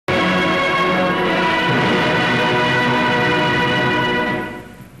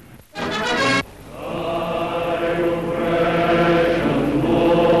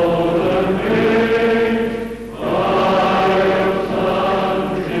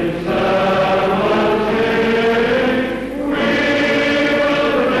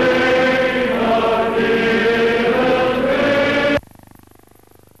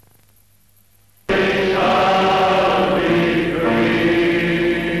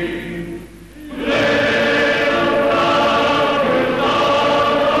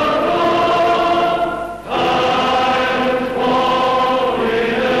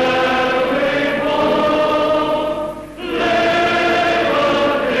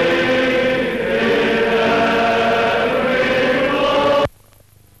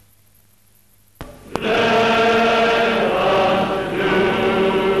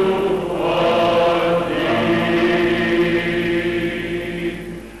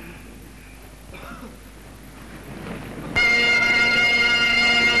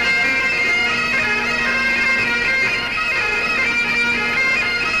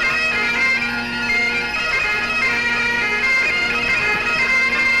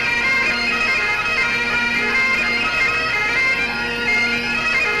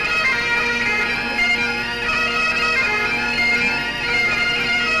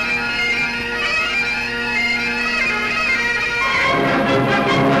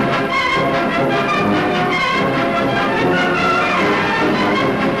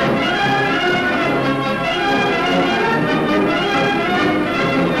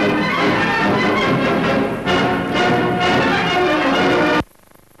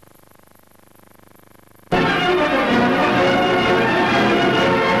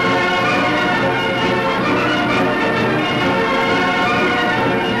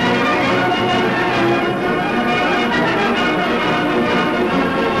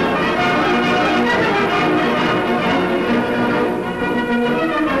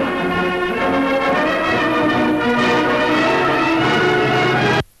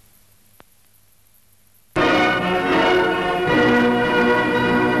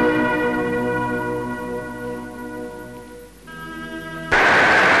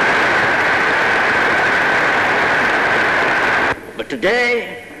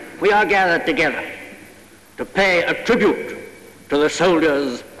we are gathered together to pay a tribute to the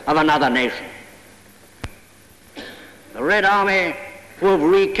soldiers of another nation. The Red Army, who have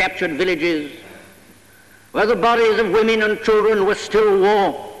recaptured villages where the bodies of women and children were still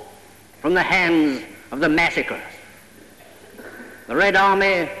warm from the hands of the massacres. The Red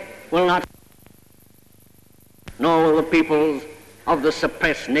Army will not, nor will the peoples of the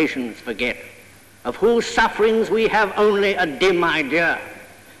suppressed nations forget, of whose sufferings we have only a dim idea.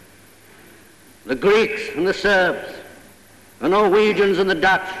 The Greeks and the Serbs, the Norwegians and the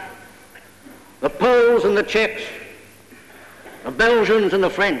Dutch, the Poles and the Czechs, the Belgians and the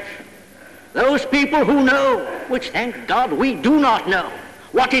French, those people who know, which thank God we do not know,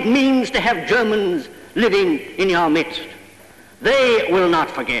 what it means to have Germans living in your midst. They will not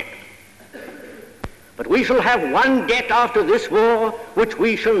forget. But we shall have one debt after this war which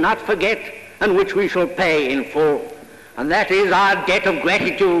we shall not forget and which we shall pay in full. And that is our debt of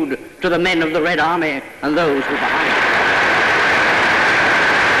gratitude to the men of the Red Army and those who are behind us.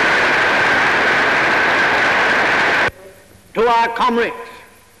 To our comrades,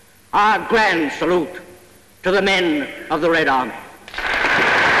 our grand salute to the men of the Red Army.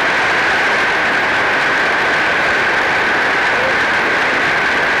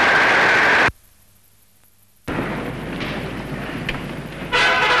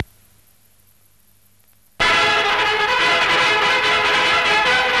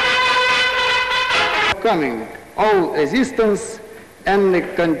 Coming all resistance and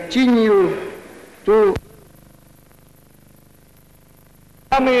continue to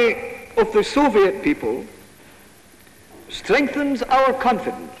Army of the Soviet people strengthens our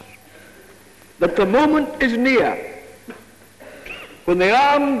confidence that the moment is near when the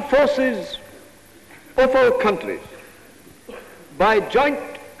armed forces of our countries, by joint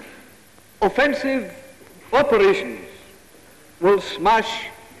offensive operations, will smash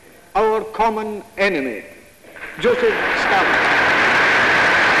our common enemy, Joseph Stalin.